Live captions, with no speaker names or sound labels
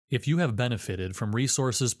If you have benefited from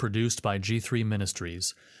resources produced by G3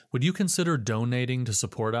 Ministries, would you consider donating to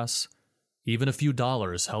support us? Even a few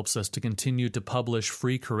dollars helps us to continue to publish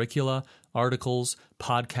free curricula, articles,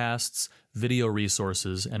 podcasts, video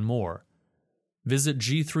resources, and more. Visit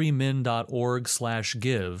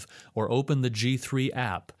g3min.org/give or open the G3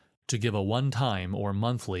 app to give a one-time or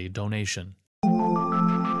monthly donation.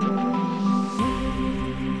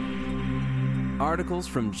 Articles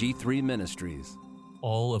from G3 Ministries.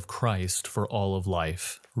 All of Christ for All of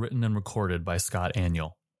Life, written and recorded by Scott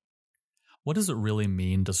Aniol. What does it really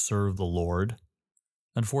mean to serve the Lord?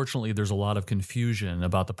 Unfortunately, there's a lot of confusion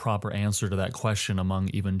about the proper answer to that question among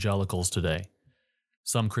evangelicals today.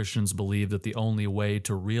 Some Christians believe that the only way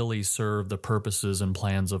to really serve the purposes and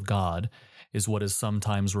plans of God is what is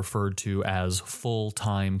sometimes referred to as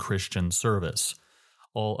full-time Christian service.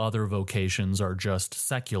 All other vocations are just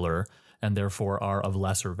secular and therefore are of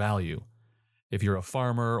lesser value. If you're a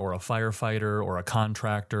farmer or a firefighter or a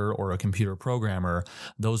contractor or a computer programmer,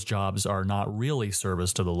 those jobs are not really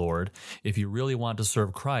service to the Lord. If you really want to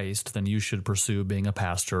serve Christ, then you should pursue being a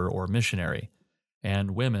pastor or missionary.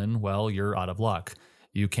 And women, well, you're out of luck.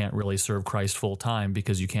 You can't really serve Christ full-time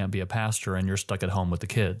because you can't be a pastor and you're stuck at home with the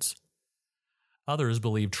kids. Others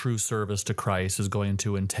believe true service to Christ is going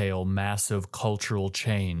to entail massive cultural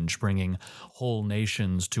change, bringing whole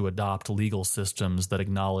nations to adopt legal systems that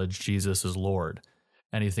acknowledge Jesus as Lord.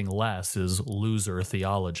 Anything less is loser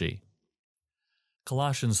theology.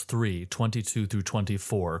 Colossians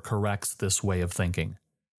 3:22-24 corrects this way of thinking.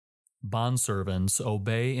 Bondservants,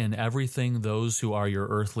 obey in everything those who are your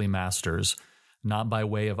earthly masters, not by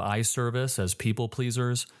way of eye service as people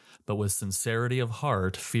pleasers, but with sincerity of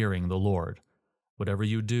heart, fearing the Lord. Whatever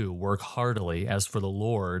you do, work heartily as for the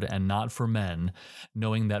Lord and not for men,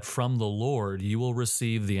 knowing that from the Lord you will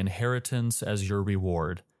receive the inheritance as your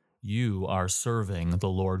reward. You are serving the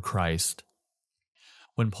Lord Christ.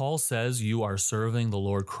 When Paul says you are serving the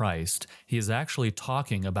Lord Christ, he is actually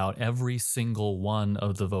talking about every single one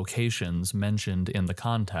of the vocations mentioned in the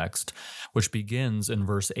context, which begins in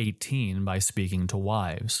verse 18 by speaking to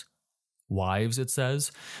wives. Wives, it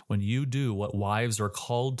says, when you do what wives are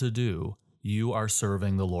called to do, you are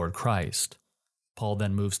serving the Lord Christ. Paul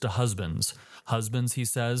then moves to husbands. Husbands, he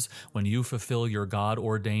says, when you fulfill your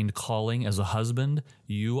God-ordained calling as a husband,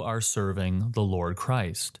 you are serving the Lord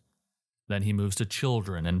Christ. Then he moves to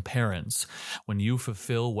children and parents. When you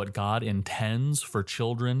fulfill what God intends for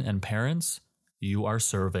children and parents, you are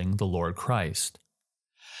serving the Lord Christ.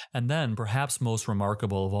 And then, perhaps most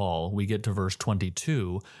remarkable of all, we get to verse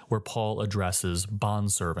 22, where Paul addresses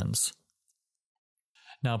bondservants.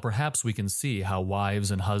 Now, perhaps we can see how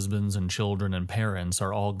wives and husbands and children and parents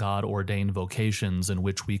are all God-ordained vocations in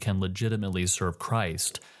which we can legitimately serve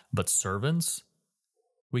Christ. But servants?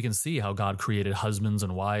 We can see how God created husbands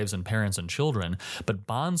and wives and parents and children, but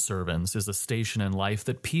bondservants is a station in life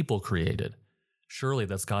that people created. Surely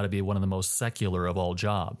that's got to be one of the most secular of all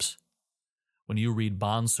jobs. When you read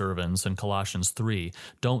bondservants in Colossians 3,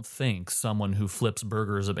 don't think someone who flips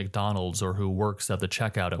burgers at McDonald's or who works at the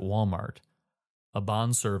checkout at Walmart. A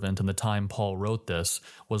bondservant in the time Paul wrote this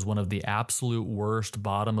was one of the absolute worst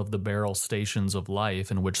bottom-of-the-barrel stations of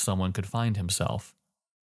life in which someone could find himself.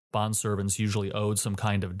 Bondservants usually owed some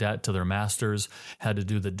kind of debt to their masters, had to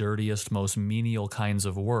do the dirtiest, most menial kinds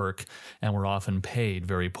of work, and were often paid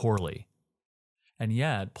very poorly. And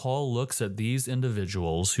yet, Paul looks at these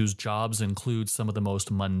individuals whose jobs include some of the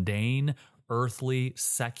most mundane, earthly,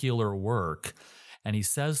 secular work, and he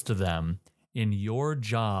says to them, in your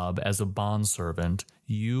job as a bondservant,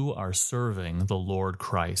 you are serving the Lord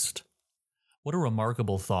Christ. What a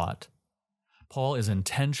remarkable thought. Paul is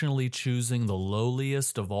intentionally choosing the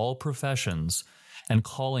lowliest of all professions and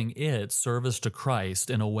calling it service to Christ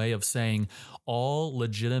in a way of saying all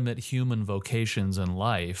legitimate human vocations in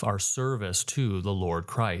life are service to the Lord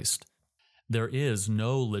Christ. There is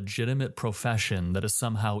no legitimate profession that is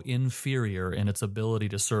somehow inferior in its ability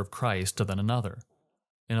to serve Christ than another.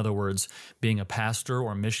 In other words, being a pastor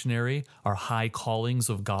or missionary are high callings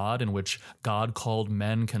of God in which God-called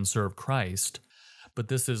men can serve Christ. But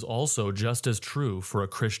this is also just as true for a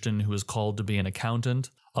Christian who is called to be an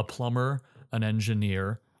accountant, a plumber, an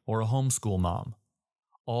engineer, or a homeschool mom.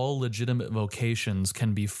 All legitimate vocations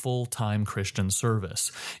can be full-time Christian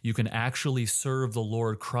service. You can actually serve the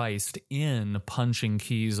Lord Christ in punching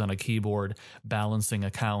keys on a keyboard, balancing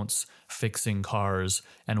accounts, fixing cars,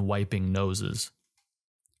 and wiping noses.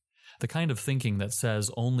 The kind of thinking that says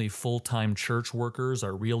only full-time church workers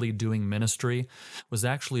are really doing ministry was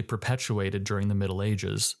actually perpetuated during the Middle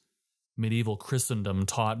Ages. Medieval Christendom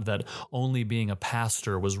taught that only being a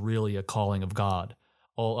pastor was really a calling of God.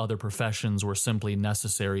 All other professions were simply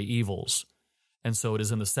necessary evils. And so it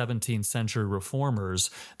is in the 17th century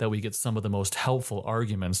reformers that we get some of the most helpful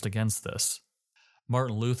arguments against this.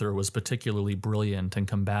 Martin Luther was particularly brilliant in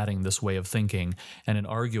combating this way of thinking and in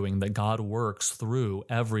arguing that God works through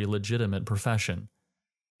every legitimate profession.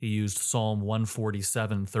 He used Psalm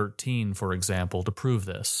 147:13, for example, to prove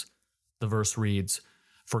this. The verse reads,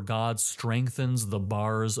 "For God strengthens the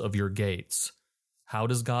bars of your gates." How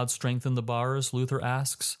does God strengthen the bars, Luther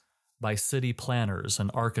asks? By city planners and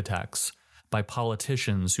architects, by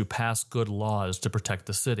politicians who pass good laws to protect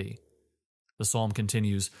the city. The psalm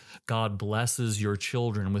continues, God blesses your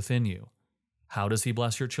children within you. How does he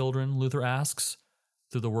bless your children, Luther asks?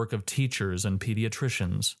 Through the work of teachers and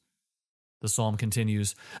pediatricians. The psalm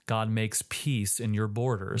continues, God makes peace in your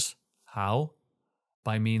borders. How?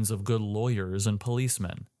 By means of good lawyers and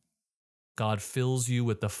policemen. God fills you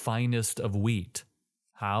with the finest of wheat.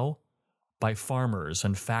 How? By farmers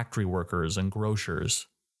and factory workers and grocers.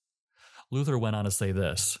 Luther went on to say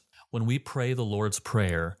this, when we pray the Lord's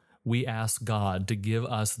Prayer, we ask God to give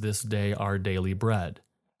us this day our daily bread,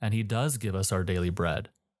 and he does give us our daily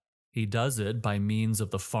bread. He does it by means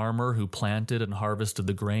of the farmer who planted and harvested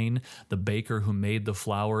the grain, the baker who made the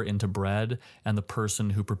flour into bread, and the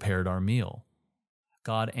person who prepared our meal.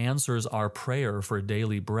 God answers our prayer for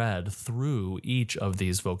daily bread through each of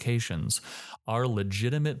these vocations. Our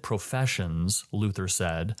legitimate professions, Luther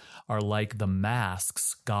said, are like the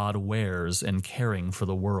masks God wears in caring for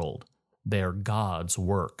the world. They are God's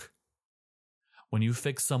work. When you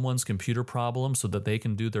fix someone's computer problem so that they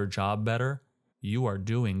can do their job better, you are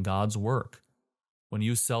doing God's work. When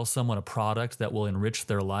you sell someone a product that will enrich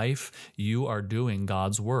their life, you are doing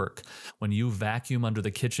God's work. When you vacuum under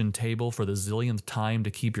the kitchen table for the zillionth time to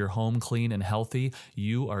keep your home clean and healthy,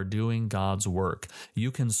 you are doing God's work. You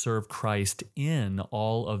can serve Christ in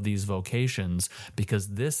all of these vocations because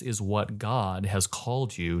this is what God has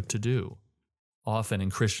called you to do. Often in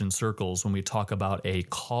Christian circles, when we talk about a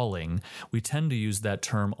calling, we tend to use that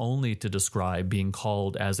term only to describe being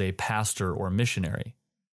called as a pastor or missionary.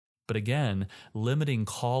 But again, limiting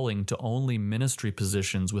calling to only ministry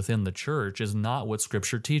positions within the church is not what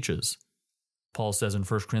Scripture teaches. Paul says in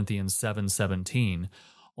 1 Corinthians 7:17,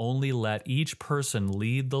 "Only let each person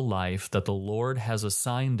lead the life that the Lord has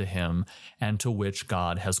assigned to him and to which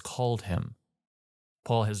God has called him."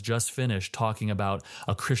 Paul has just finished talking about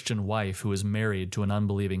a Christian wife who is married to an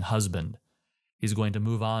unbelieving husband. He's going to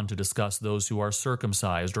move on to discuss those who are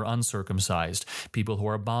circumcised or uncircumcised, people who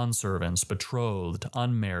are bondservants, betrothed,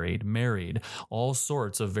 unmarried, married, all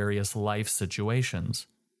sorts of various life situations.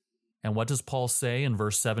 And what does Paul say in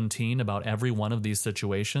verse 17 about every one of these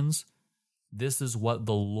situations? This is what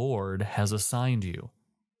the Lord has assigned you.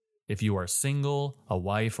 If you are single, a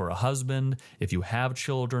wife or a husband, if you have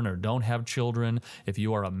children or don't have children, if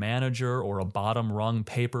you are a manager or a bottom-rung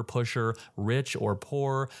paper pusher, rich or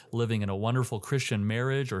poor, living in a wonderful Christian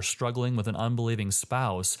marriage or struggling with an unbelieving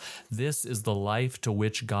spouse, this is the life to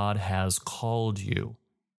which God has called you.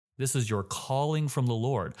 This is your calling from the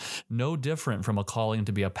Lord, no different from a calling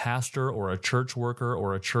to be a pastor or a church worker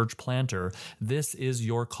or a church planter. This is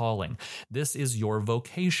your calling. This is your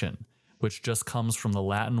vocation, which just comes from the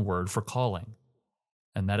Latin word for calling.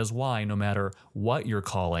 And that is why no matter what you're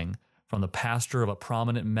calling, from the pastor of a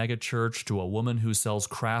prominent megachurch to a woman who sells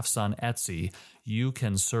crafts on Etsy, you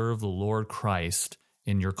can serve the Lord Christ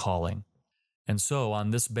in your calling. And so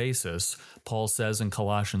on this basis, Paul says in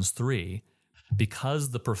Colossians 3,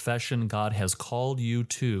 because the profession God has called you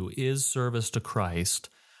to is service to Christ,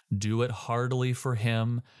 do it heartily for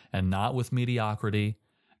him and not with mediocrity.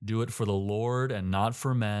 Do it for the Lord and not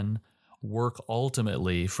for men. Work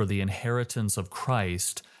ultimately for the inheritance of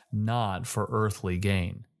Christ, not for earthly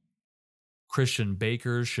gain. Christian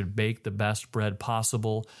bakers should bake the best bread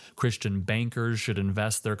possible. Christian bankers should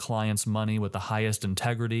invest their clients' money with the highest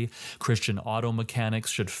integrity. Christian auto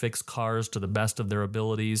mechanics should fix cars to the best of their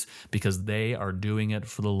abilities because they are doing it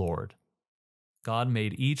for the Lord. God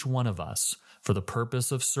made each one of us for the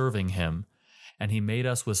purpose of serving him, and he made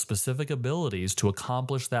us with specific abilities to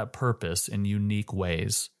accomplish that purpose in unique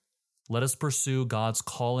ways. Let us pursue God's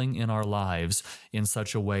calling in our lives in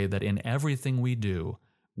such a way that in everything we do,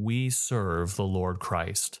 we serve the Lord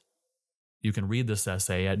Christ. You can read this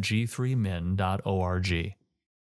essay at g3min.org.